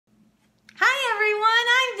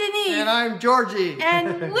I'm Georgie.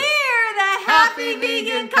 And we're the Happy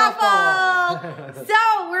Vegan Couple.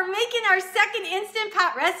 So we're making our second Instant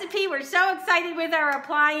Pot recipe. We're so excited with our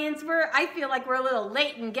appliance. I feel like we're a little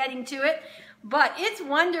late in getting to it, but it's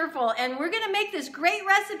wonderful. And we're gonna make this great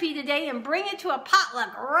recipe today and bring it to a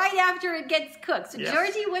potluck right after it gets cooked. So yes.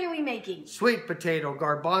 Georgie, what are we making? Sweet potato,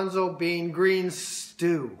 garbanzo bean, greens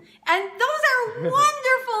stew. And those are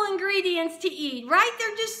wonderful ingredients to eat, right?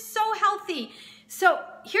 They're just so healthy. So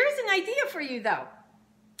here's an idea for you though.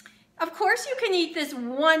 Of course you can eat this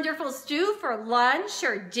wonderful stew for lunch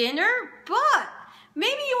or dinner, but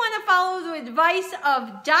maybe you want to follow the advice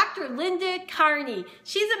of Dr. Linda Carney.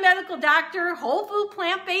 She's a medical doctor, whole food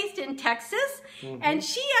plant-based in Texas, and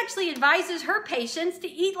she actually advises her patients to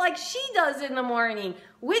eat like she does in the morning,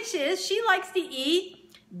 which is she likes to eat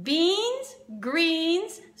beans,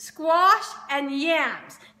 greens, squash, and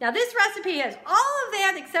yams. Now this recipe has all of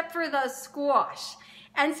that except for the squash.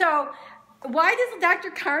 And so why does Dr.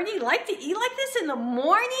 Carney like to eat like this in the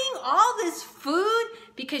morning? All this food?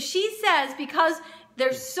 Because she says because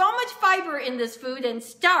there's so much fiber in this food and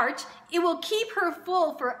starch, it will keep her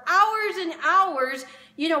full for hours and hours,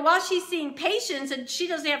 you know, while she's seeing patients, and she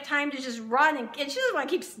doesn't have time to just run and she doesn't want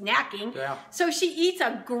to keep snacking. Yeah. So she eats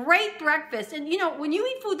a great breakfast. And you know, when you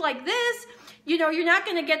eat food like this, you know, you're not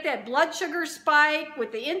going to get that blood sugar spike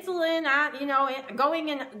with the insulin, you know,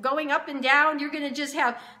 going up and down. You're going to just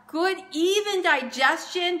have good, even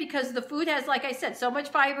digestion because the food has, like I said, so much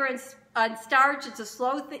fiber and starch. It's a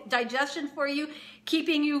slow digestion for you,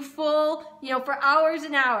 keeping you full, you know, for hours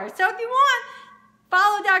and hours. So if you want,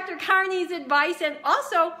 follow Dr. Carney's advice, and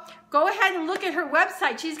also go ahead and look at her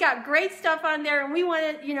website. She's got great stuff on there, and we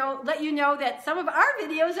want to, you know, let you know that some of our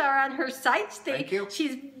videos are on her site. Thank you.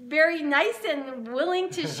 She's very nice and willing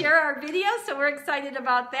to share our videos, so we're excited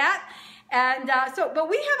about that. And but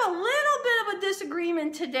we have a little bit of a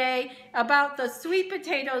disagreement today about the sweet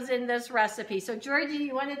potatoes in this recipe. So Georgie,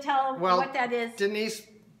 you want to tell them what that is? Denise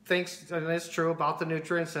thinks, and it's true, about the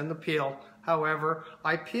nutrients in the peel. However,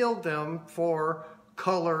 I peeled them for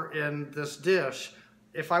color in this dish.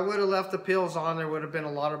 If I would have left the peels on, there would have been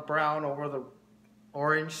a lot of brown over the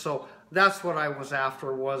orange. So that's what I was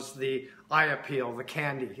after, was the eye appeal, the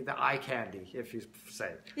candy, the eye candy, if you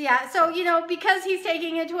say. Yeah, so, you know, because he's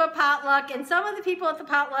taking it to a potluck, and some of the people at the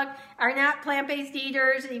potluck are not plant-based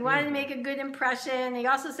eaters, and he wanted to make a good impression. He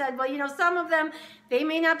also said, well, you know, some of them, they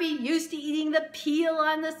may not be used to eating the peel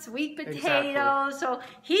on the sweet potato, exactly. So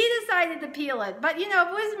he decided to peel it. But, you know, if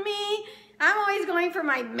it was me, I'm always going for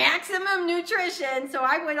my maximum nutrition, so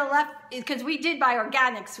I would have left, because we did buy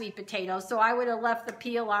organic sweet potatoes, so I would have left the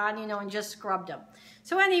peel on, you know, and just scrubbed them.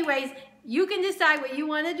 So anyways, you can decide what you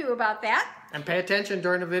want to do about that. And pay attention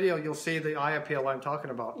during the video, you'll see the eye appeal I'm talking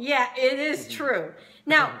about. Yeah, it is true.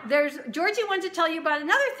 Now, Georgie wanted to tell you about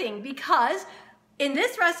another thing, because in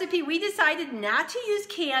this recipe, we decided not to use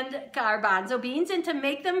canned garbanzo beans and to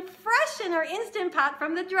make them fresh in our Instant Pot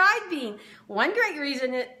from the dried bean. One great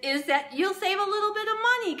reason is that you'll save a little bit of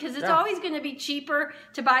money because it's always going to be cheaper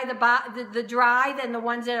to buy the dry than the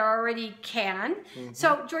ones that are already canned.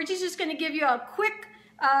 So Georgie's just going to give you a quick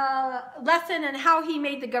lesson on how he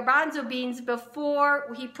made the garbanzo beans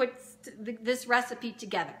before he puts this recipe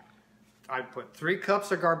together. I put 3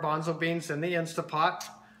 cups of garbanzo beans in the Instant Pot.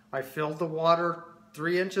 I filled the water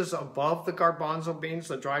 3 inches above the garbanzo beans,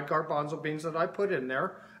 the dried garbanzo beans that I put in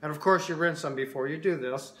there. And of course you rinse them before you do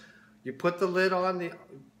this. You put the lid on,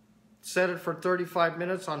 set it for 35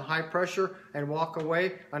 minutes on high pressure and walk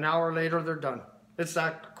away. An hour later they're done. It's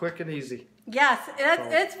that quick and easy. Yes,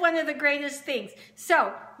 it's one of the greatest things.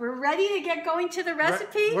 So we're ready to get going to the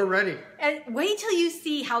recipe? We're ready. And wait till you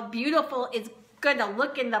see how beautiful it's going to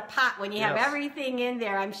look in the pot when you have everything in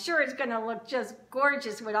there. I'm sure it's going to look just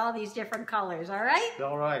gorgeous with all these different colors, all right?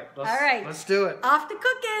 All right. All let's do it. Off to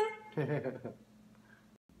cooking.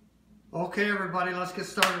 Okay, everybody, let's get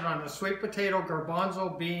started on the sweet potato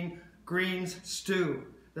garbanzo bean greens stew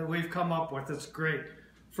that we've come up with. It's great.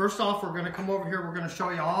 First off, we're going to come over here. We're going to show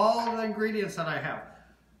you all the ingredients that I have.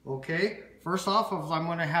 Okay, first off, I'm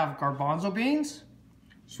going to have garbanzo beans,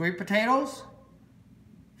 sweet potatoes,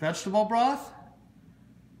 vegetable broth,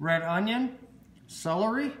 red onion,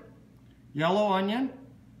 celery, yellow onion,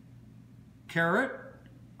 carrot,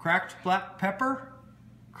 cracked black pepper,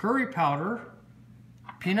 curry powder,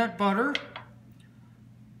 peanut butter,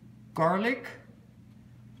 garlic,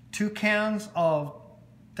 2 cans of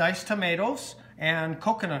diced tomatoes, and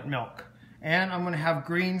coconut milk. And I'm going to have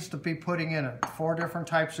greens to be putting in it, 4 different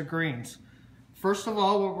types of greens. First of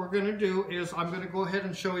all, what we're going to do is I'm going to go ahead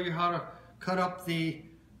and show you how to cut up the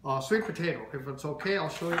sweet potato. If it's okay, I'll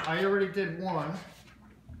show you. I already did one.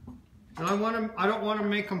 And I don't want to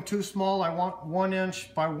make them too small. I want 1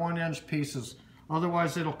 inch by 1 inch pieces.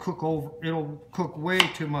 Otherwise it'll cook way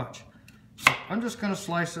too much. So I'm just going to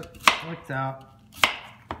slice it like that.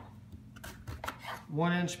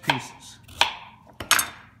 1 inch pieces.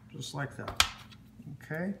 Just like that.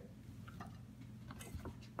 Okay.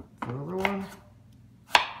 The other one.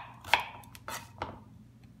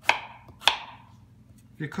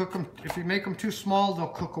 If you make them too small, they'll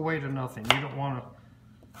cook away to nothing. You don't want to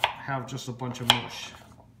have just a bunch of mush.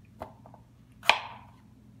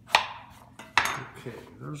 Okay,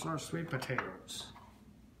 there's our sweet potatoes.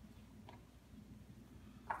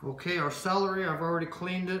 Okay, our celery, I've already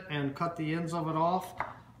cleaned it and cut the ends of it off.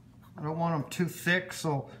 I don't want them too thick,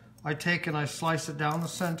 so I take and I slice it down the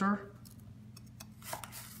center.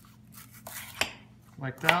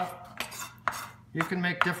 Like that. You can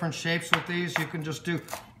make different shapes with these. You can just do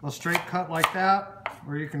a straight cut like that,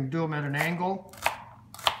 or you can do them at an angle.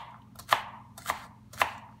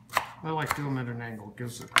 I like doing them at an angle.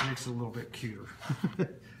 Makes it a little bit cuter.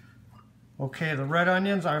 Okay, the red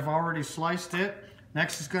onions, I've already sliced it.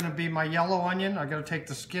 Next is going to be my yellow onion. I got to take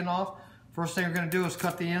the skin off. First thing we're going to do is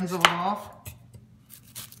cut the ends of it off.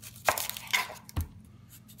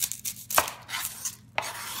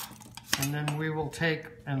 And then we will take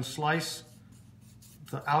and slice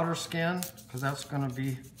the outer skin, because that's going to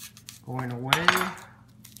be going away.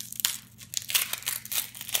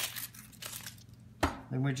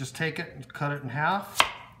 Then we just take it and cut it in half.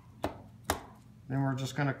 Then we're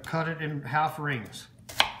just going to cut it in half rings,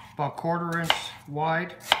 about 1/4 inch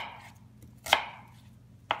wide.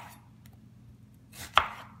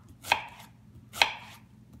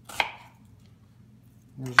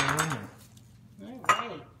 There's our onion. All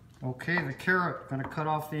right. Okay, the carrot, going to cut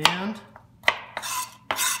off the end.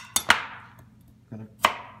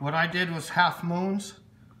 What I did was half moons.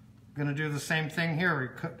 I'm going to do the same thing here. We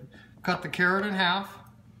cut the carrot in half,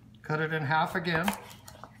 cut it in half again.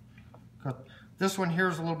 This one here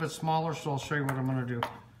is a little bit smaller, so I'll show you what I'm going to do.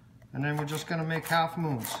 And then we're just going to make half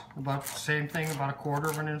moons. About the same thing, about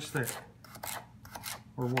 1/4 inch thick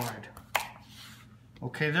or wide.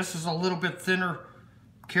 Okay, this is a little bit thinner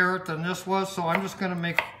carrot than this was, so I'm just going to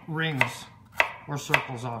make rings or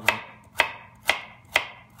circles out of it.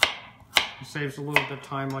 It saves a little bit of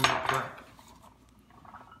time on your prep.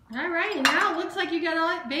 All right, and now it looks like you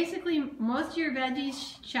got basically most of your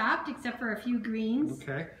veggies chopped except for a few greens.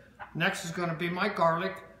 Okay. Next is going to be my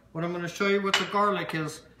garlic. What I'm going to show you with the garlic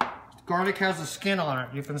is, garlic has a skin on it.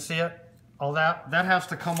 You can see it. All that has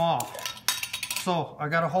to come off. So I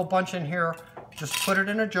got a whole bunch in here. Just put it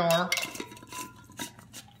in a jar.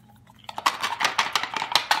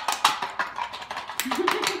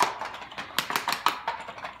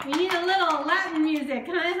 We need a little Latin music,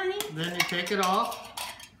 huh, honey? Then you take it off.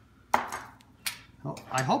 Oh,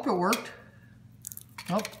 I hope it worked.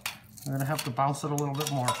 Nope. I'm going to have to bounce it a little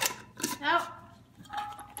bit more. Oh.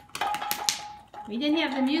 We didn't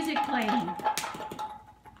have the music playing.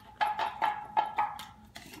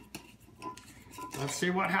 Let's see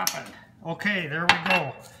what happened. Okay, there we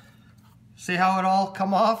go. See how it all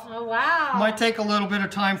come off? Oh, wow. Might take a little bit of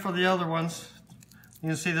time for the other ones. You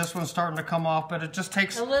can see this one's starting to come off, but it just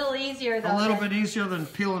takes a little easier though. A little bit easier than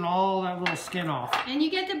peeling all that little skin off. And you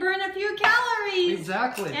get to burn a few calories.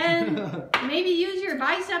 Exactly. And maybe use your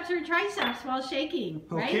biceps or triceps while shaking,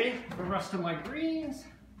 right? Okay, the rest of my greens.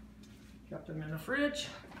 Kept them in the fridge.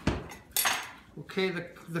 Okay,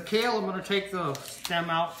 the kale, I'm going to take the stem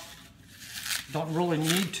out. Don't really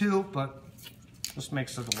need to, but just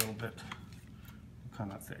makes it a little bit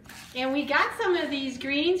kind of thick. And we got some of these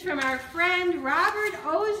greens from our friend Robert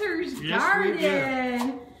Ozer's garden. We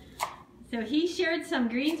did. So he shared some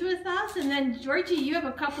greens with us, and then Georgie, you have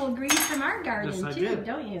a couple of greens from our garden too,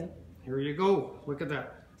 don't you? Here you go. Look at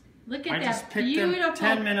that. Look at I that just picked beautiful them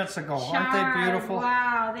 10 minutes ago. Aren't they beautiful?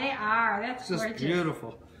 Wow, they are. That's just gorgeous.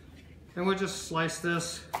 Beautiful. And we'll just slice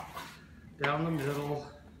this down the middle.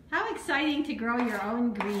 How exciting to grow your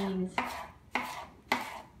own greens.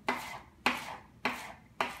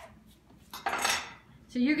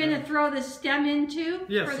 So you're going to throw the stem in too?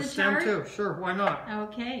 Yes, for the stem chard? too. Sure, why not?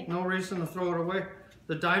 Okay. No reason to throw it away.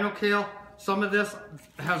 The dino kale, some of this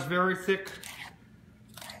has very thick,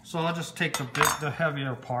 so I'll just take the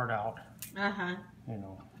heavier part out. Uh-huh. You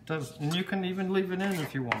know, and you can even leave it in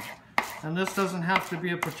if you want. And this doesn't have to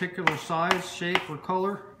be a particular size, shape, or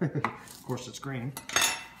color. Of course, it's green.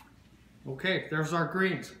 Okay, there's our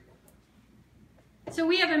greens. So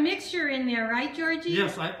we have a mixture in there, right, Georgie?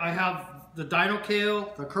 Yes, I have the dino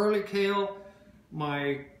kale, the curly kale,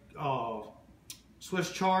 my Swiss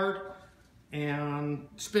chard, and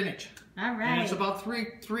spinach. All right. And it's about 3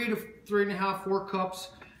 to 3.5, 4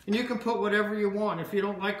 cups. And you can put whatever you want. If you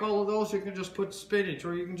don't like all of those, you can just put spinach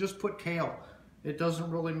or you can just put kale. It doesn't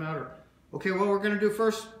really matter. Okay, what we're going to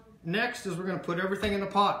do next is we're going to put everything in the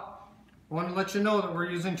pot. I want to let you know that we're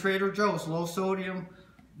using Trader Joe's low sodium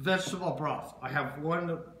vegetable broth. I have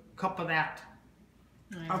 1 cup of that.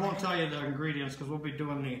 I won't tell you the ingredients because we'll be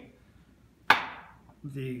doing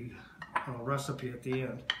the recipe at the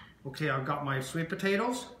end. Okay, I've got my sweet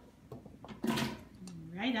potatoes.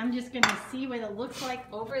 Right, I'm just going to see what it looks like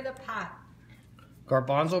over the pot.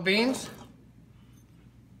 Garbanzo beans.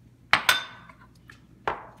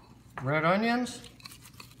 Red onions.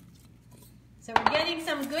 So we're getting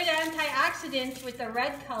some good antioxidants with the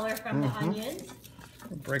red color from the onions.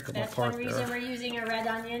 Break them That's apart one reason we're using a red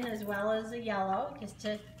onion as well as a yellow, just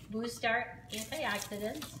to boost our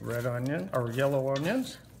antioxidants. Red onion, or yellow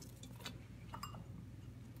onions.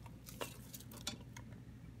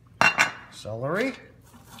 Celery.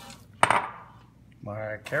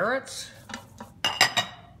 My carrots.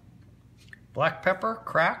 Black pepper,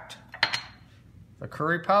 cracked. The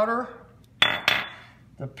curry powder.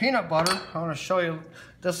 The peanut butter. I want to show you.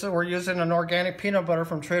 We're using an organic peanut butter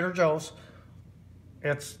from Trader Joe's.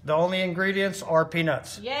 It's the only ingredients are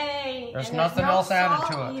peanuts. Yay! There's nothing else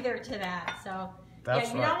added to it. Either to that. So that's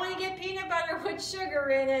yeah, you don't want to get peanut butter with sugar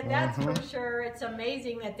in it. That's for sure. It's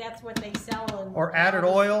amazing that that's what they sell. Or added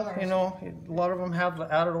oil. You know, a lot of them have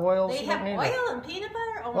the added oils. They have oil and peanut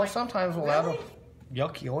butter. Oh well, sometimes we'll add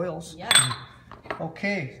yucky oils. Yeah.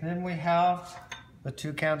 Okay, then we have the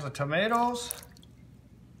 2 cans of tomatoes.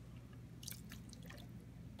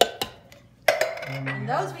 And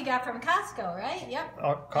those we got from Costco, right? Yep.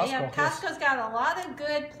 Costco's got a lot of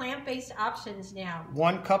good plant-based options now.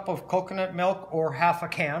 1 cup of coconut milk or half a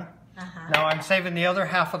can. Now I'm saving the other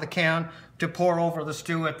half of the can to pour over the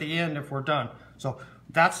stew at the end if we're done. So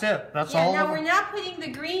that's it. That's all. Now we're not putting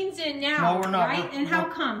the greens in now. No, we're not. Right? And how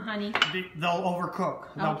come, honey? They'll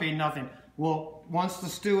overcook. There'll be nothing. Well, once the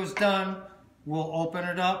stew is done, we'll open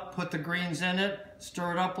it up, put the greens in it,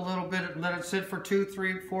 stir it up a little bit, let it sit for 2,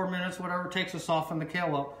 3, 4 minutes, whatever it takes to soften the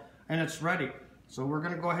kale up, and it's ready. So we're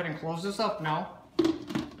going to go ahead and close this up now. Oh,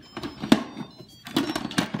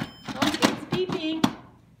 it's beeping.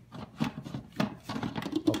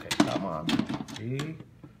 Okay, come on. See?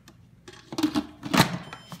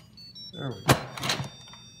 There we go.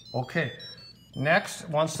 Okay. Next,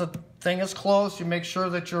 once the thing is closed, you make sure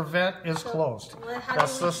that your vent is closed.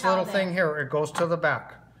 That's this little thing here. It goes to the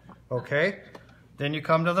back. Okay? Then you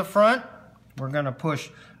come to the front. We're going to push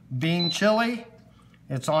bean chili.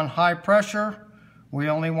 It's on high pressure. We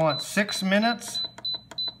only want 6 minutes.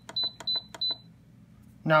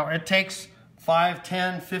 Now, it takes 5,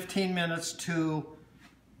 10, 15 minutes to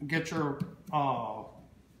get your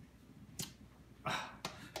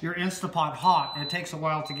Instapot hot. It takes a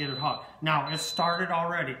while to get it hot. Now, it started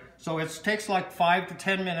already. So it takes like 5 to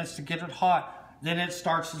 10 minutes to get it hot. Then it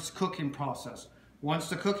starts its cooking process. Once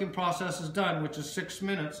the cooking process is done, which is 6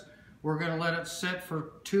 minutes, we're going to let it sit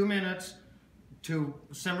for 2 minutes to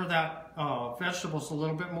simmer that vegetables a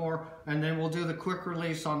little bit more. And then we'll do the quick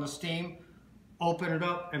release on the steam, open it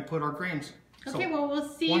up, and put our greens. Okay, well, we'll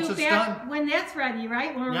see you back when that's ready,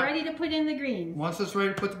 right? When we're ready to put in the greens. Once it's ready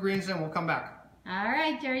to put the greens in, we'll come back. All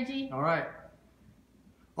right, Georgie. All right.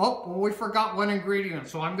 Oh, well, we forgot 1 ingredient,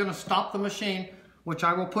 so I'm going to stop the machine, which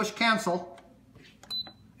I will push cancel.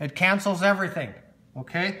 It cancels everything,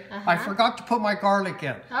 okay? I forgot to put my garlic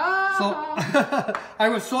in. Oh. So I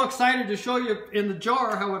was so excited to show you in the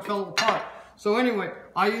jar how it fell apart. So anyway,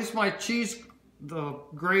 I used my the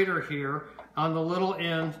grater here on the little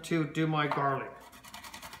end to do my garlic.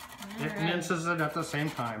 It minces it at the same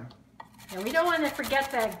time. And we don't want to forget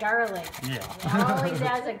that garlic. Yeah. It always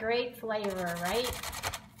has a great flavor, right?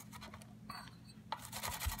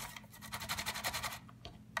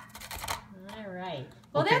 All right.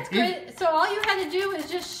 Well, that's good. So all you had to do is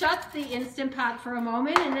just shut the Instant Pot for a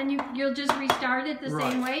moment, and then you'll just restart it the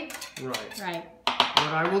same way? Right.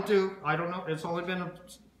 What I will do, I don't know, it's only been a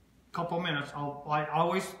couple minutes. I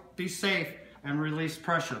always be safe and release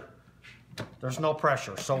pressure. There's no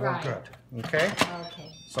pressure, so we're good. Okay?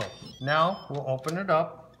 Okay. So now we'll open it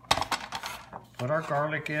up, put our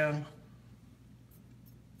garlic in.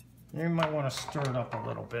 You might want to stir it up a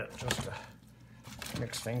little bit just to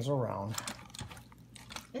mix things around.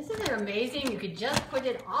 Isn't it amazing? You could just put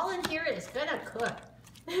it all in here and it's going to cook.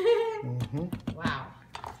 Wow.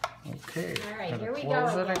 Okay. All right, here we go.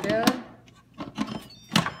 Close it again.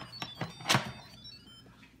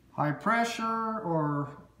 High pressure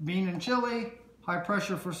or bean and chili. High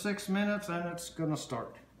pressure for 6 minutes and it's going to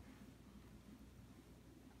start.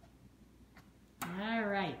 All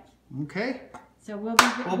right. Okay. So we'll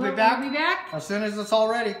be back as soon as it's all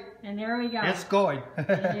ready. And there we go. It's going.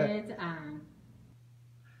 It's on.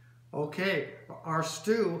 Okay, our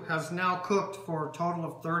stew has now cooked for a total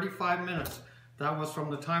of 35 minutes. That was from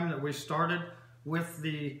the time that we started with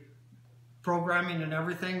the programming and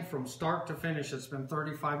everything from start to finish. It's been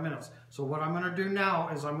 35 minutes. So what I'm going to do now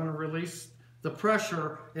is I'm going to release the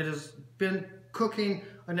pressure. It has been cooking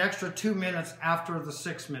an extra 2 minutes after the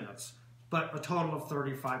 6 minutes, but a total of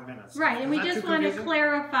 35 minutes. Right, and we just want to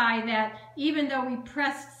clarify that even though we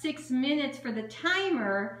pressed 6 minutes for the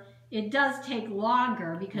timer, it does take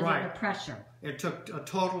longer because of the pressure. It took a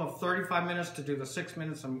total of 35 minutes to do the 6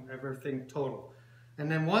 minutes and everything total. And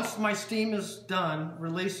then once my steam is done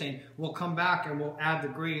releasing, we'll come back and we'll add the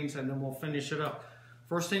greens and then we'll finish it up.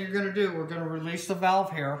 First thing you're going to do, we're going to release the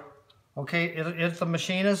valve here. Okay, the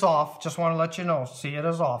machine is off. Just want to let you know. See, it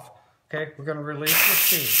is off. Okay, we're going to release the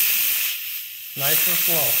steam. Nice and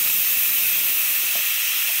slow.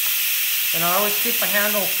 And I always keep a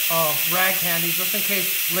handle rag handy just in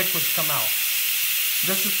case liquids come out.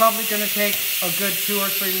 This is probably going to take a good 2 or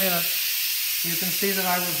 3 minutes. You can see that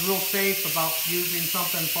I was real safe about using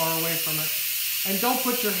something far away from it. And don't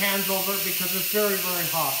put your hands over it because it's very, very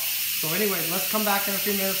hot. So anyway, let's come back in a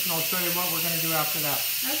few minutes and I'll show you what we're going to do after that.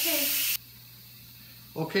 Okay.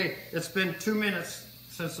 Okay, it's been 2 minutes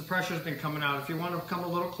since the pressure's been coming out. If you want to come a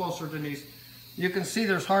little closer, Denise, you can see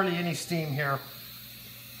there's hardly any steam here.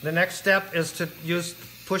 The next step is to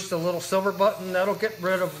push the little silver button. That'll get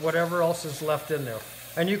rid of whatever else is left in there.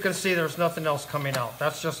 And you can see there's nothing else coming out.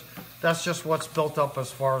 That's just what's built up as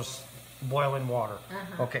far as boiling water.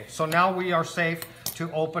 Okay, so now we are safe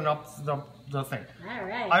to open up the thing. All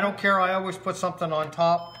right. I don't care. I always put something on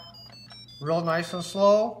top. Real nice and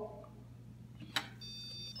slow.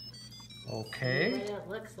 Okay. See what it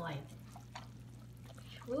looks like.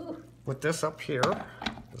 Ooh. Put this up here.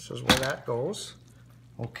 This is where that goes.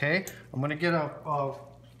 Okay. I'm going to get a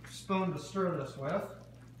spoon to stir this with.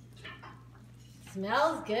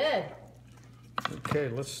 Smells good. Okay,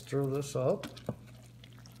 let's stir this up.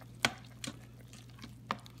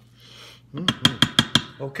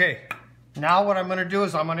 Okay. Now what I'm going to do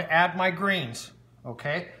is I'm going to add my greens.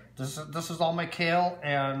 Okay. This is all my kale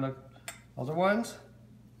and the other ones.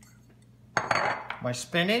 My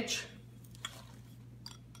spinach.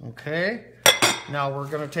 Okay. Now we're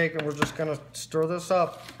going to take and we're just going to stir this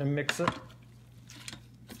up and mix it.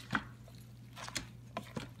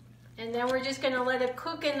 And then we're just going to let it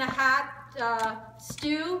cook in the hot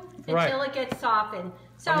stew until it gets softened.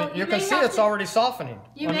 So I mean, you can see it's already softening.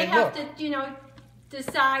 You may have to, you know,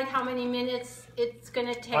 decide how many minutes it's going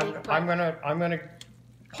to take. I'm going to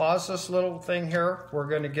pause this little thing here. We're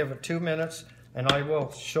going to give it 2 minutes, and I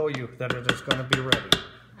will show you that it is going to be ready.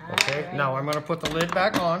 Okay. Right. Now I'm going to put the lid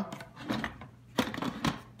back on.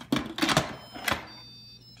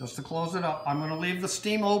 Just to close it up, I'm going to leave the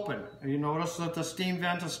steam open. You notice that the steam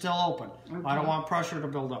vent is still open. Okay. I don't want pressure to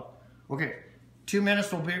build up. Okay, 2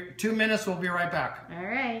 minutes. We'll be right back. All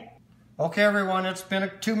right. Okay, everyone. It's been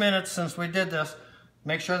 2 minutes since we did this.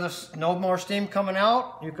 Make sure there's no more steam coming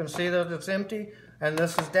out. You can see that it's empty, and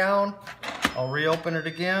this is down. I'll reopen it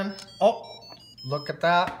again. Oh, look at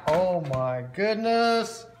that! Oh my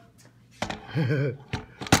goodness!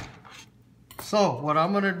 So what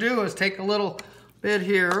I'm going to do is take a little bit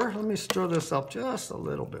here. Let me stir this up just a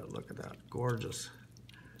little bit. Look at that. Gorgeous.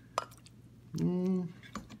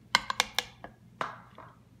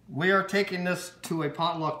 We are taking this to a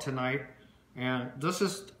potluck tonight. And this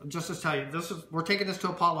is, just to tell you, we're taking this to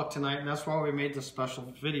a potluck tonight. And that's why we made this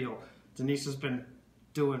special video. Denise has been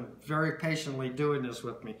very patiently doing this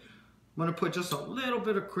with me. I'm going to put just a little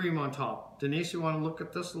bit of cream on top. Denise, you want to look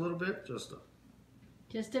at this a little bit?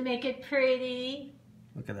 Just to make it pretty.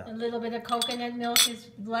 Look at that. A little bit of coconut milk is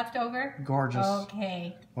left over. Gorgeous.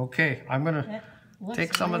 Okay. Okay, I'm going to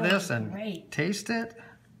take some of this and taste it.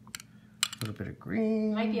 A little bit of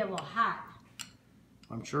green. Might be a little hot.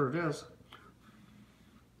 I'm sure it is.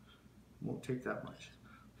 Won't take that much.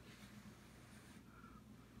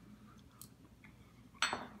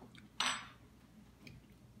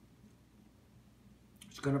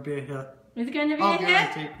 It's going to be a hit. It's going to be a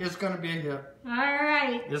hit? It's going to be a hit. All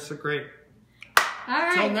right. It's great. All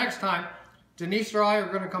right. Till next time, Denise or I are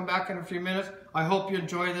going to come back in a few minutes. I hope you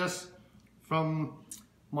enjoy this from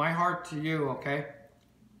my heart to you, okay?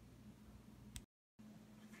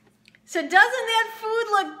 So doesn't that food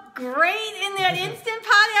look great in that Instant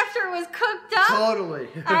Pot after it was cooked up? Totally.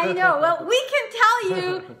 I know. Well, we can tell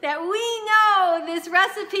you that we know this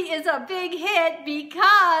recipe is a big hit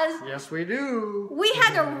because... Yes, we do. We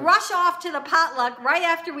had to rush off to the potluck right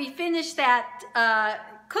after we finished that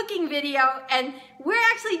cooking video, and we're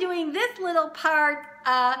actually doing this little part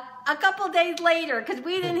a couple days later because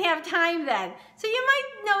we didn't have time then. So you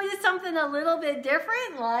might notice something a little bit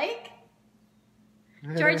different, like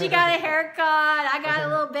Georgie got a haircut, I got a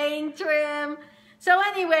little bang trim. So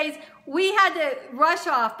anyways, we had to rush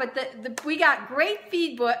off, but we got great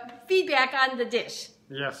feedback on the dish.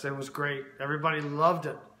 Yes, it was great. Everybody loved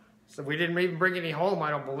it. So we didn't even bring any home, I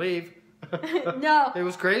don't believe. No. It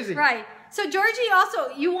was crazy. Right. So Georgie, also,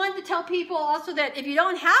 you wanted to tell people also that if you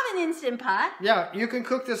don't have an Instant Pot. Yeah, you can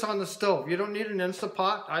cook this on the stove. You don't need an Instant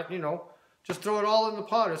Pot. Just throw it all in the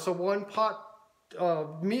pot. It's a one-pot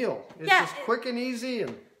meal. It's just quick and easy.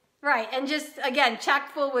 Right, and just, again,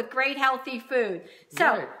 chock full with great healthy food. So,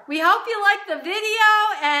 right. We hope you liked the video,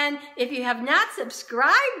 and if you have not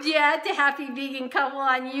subscribed yet to Happy Vegan Couple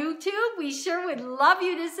on YouTube, we sure would love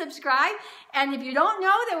you to subscribe. And if you don't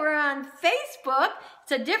know that we're on Facebook,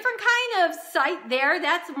 it's a different kind of site there.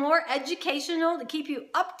 That's more educational to keep you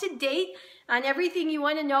up to date on everything you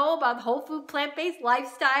want to know about whole food, plant-based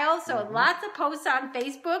lifestyle. So lots of posts on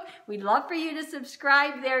Facebook. We'd love for you to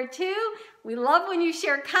subscribe there too. We love when you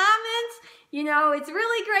share comments. You know, it's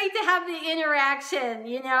really great to have the interaction.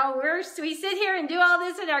 You know, we sit here and do all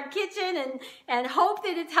this in our kitchen and hope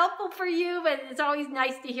that it's helpful for you, but it's always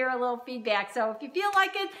nice to hear a little feedback. So if you feel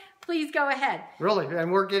like it, please go ahead. Really?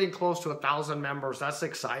 And we're getting close to 1,000 members. That's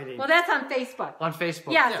exciting. Well, that's on Facebook. On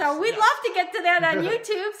Facebook. Yeah, yes, so we'd love to get to that on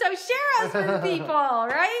YouTube, so share us with people,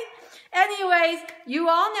 right? Anyways, you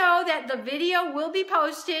all know that the video will be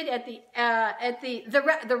posted at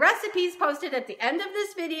the recipes posted at the end of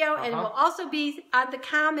this video, and it will also be on the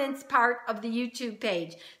comments part of the YouTube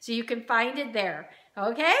page, so you can find it there.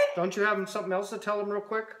 Okay? Don't you have something else to tell them real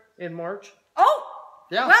quick in March? Oh!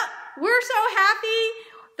 Yeah. Well, we're so happy.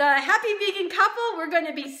 The Happy Vegan Couple, we're going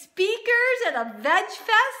to be speakers at a Veg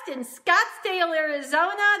Fest in Scottsdale,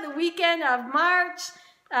 Arizona, the weekend of March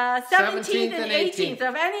 17th and 18th. So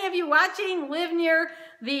if any of you watching live near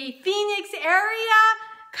the Phoenix area,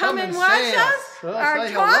 come and watch us. Our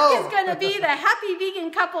talk is going to be the Happy Vegan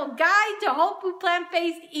Couple Guide to Whole Food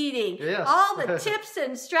Plant-Based Eating. Yes. All the tips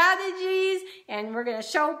and strategies, and we're going to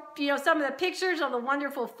show some of the pictures of the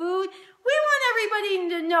wonderful food. We want everybody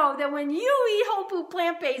to know that when you eat whole food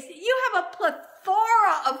plant-based, you have a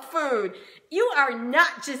plethora of food. You are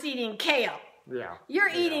not just eating kale. Yeah.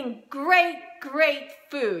 You're eating great, great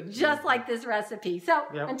food, just like this recipe. So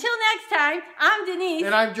until next time, I'm Denise.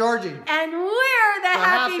 And I'm Georgie. And we're the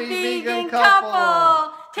Happy Vegan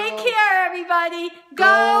Couple. Take care, everybody.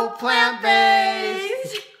 Go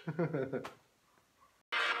plant-based.